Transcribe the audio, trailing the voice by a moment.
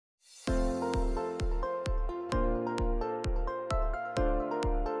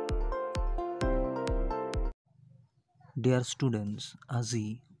Dear students, আজি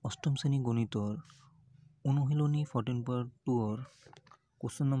অষ্টম শ্ৰেণী গণিতৰ অনুশীলনী 14.2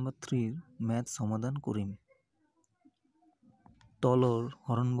 question number 3 math সমাধান কৰিম। তলৰ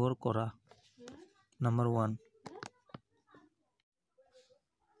হৰণবোৰ কৰা। Number 1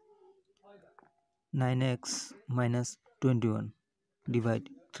 9x minus 21 divide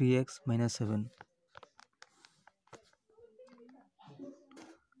 3x minus 7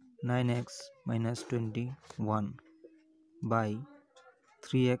 9x minus 21 by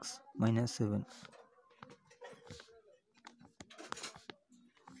 3x minus 7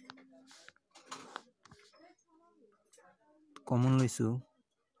 common লৈছো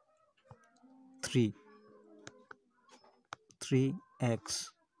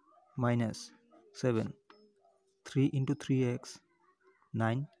 3x minus 7 3 into 3x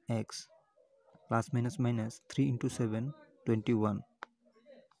 9x plus minus minus 3 into 7 21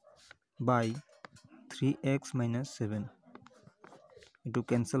 by 3x minus 7 itu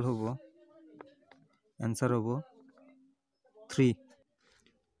cancel hobo answer hobo 3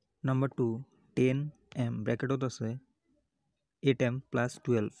 number 2 10m bracket ase 8m plus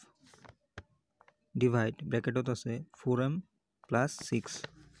 12 divide bracket ase 4m plus 6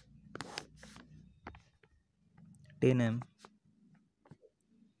 10m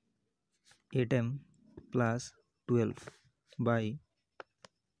 8m plus 12 by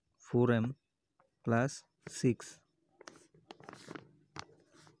 4m plus 6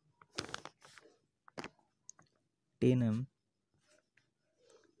 10m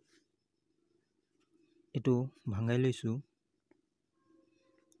itu bhangai লৈছো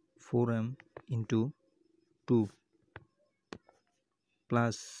 4m into 2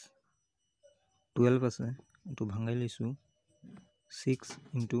 plus 12 আছে itu bhangai লৈছো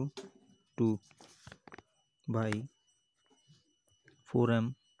 6 into 2 by 4m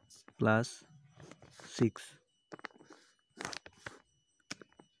plus 6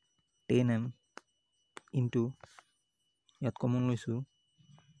 10m into ইয়াত common লৈছো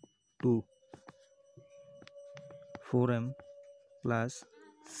 2 4m plus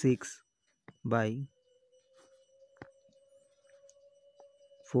 6 by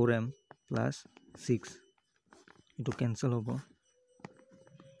 4m plus 6 itu cancel hobo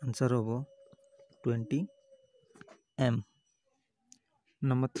answer hobo 20m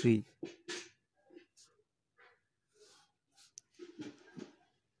number 3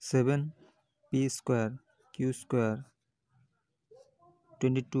 7p square q square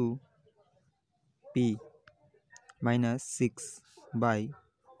 22p minus 6 by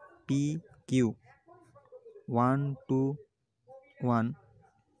pq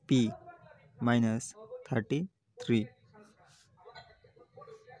 121p minus 33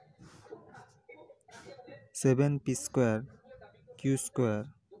 7p square q square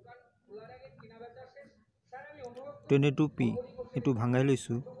 22p itu bhangai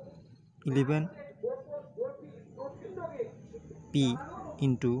লৈছো 11p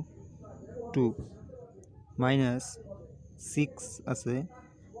into 2 minus 6 আছে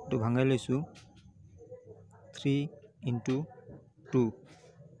itu bhangai লৈছো 3 into 2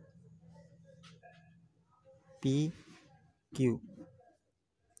 p q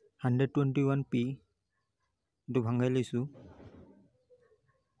 121p itu bhangai লৈছো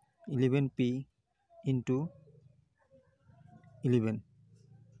 11p into 11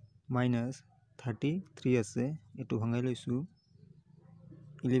 minus 33 আছে itu bhangai লৈছো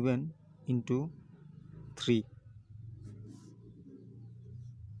 11 into 3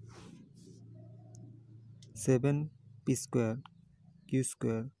 7p square q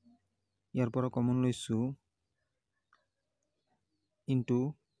square ইয়াৰ পৰা common লৈছো into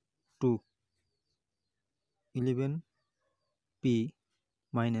 2 11p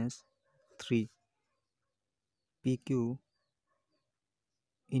minus 3 pq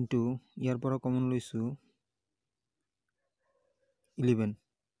into ইয়াৰ পৰা common লৈছো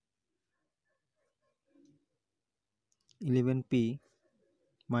 11p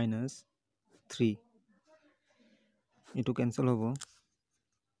minus 3 itu cancel hobo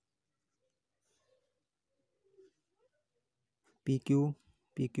pq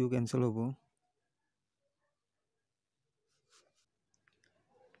cancel hobo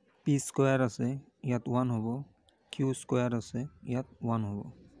p square আছে ইয়াত 1 hobo q square আছে ইয়াত 1 hobo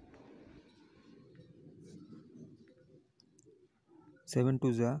 7 to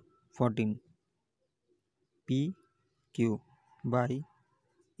 14 pq by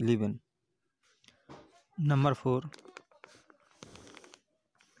 11 number 4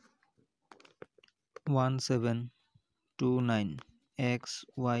 1729 x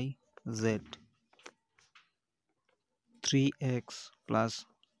y z 3x plus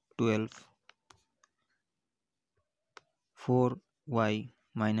 12 4y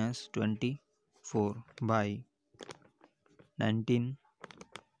minus 24 by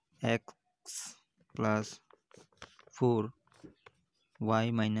 19x plus 4y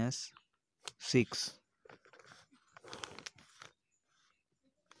minus 6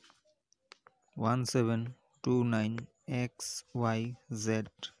 1729 xyz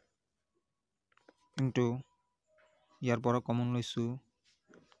into ইয়াৰ পৰা common লৈছো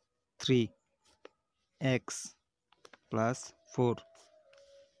 3x plus 4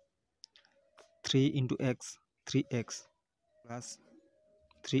 3 into x 3x plus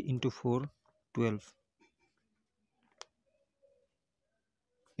 3 into 4 12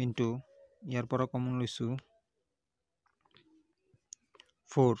 into ইয়াৰ পৰা common লৈছো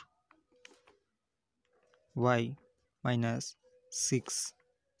 4y minus 6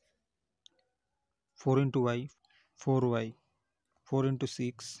 4 into y 4y 4 into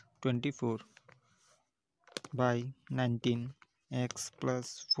 6 24 by 19x plus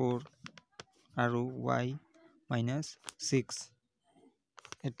 4 আৰু y minus 6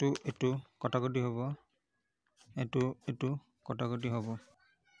 এটো কটাকটি হ'ব এটো কটাকটি হ'ব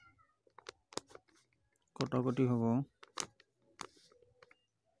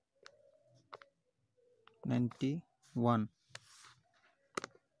 91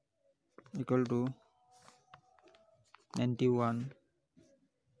 equal to 91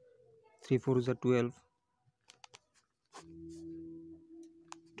 3 4 is 12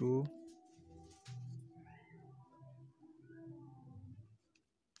 2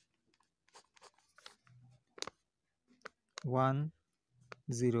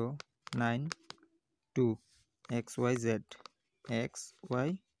 1092 xyz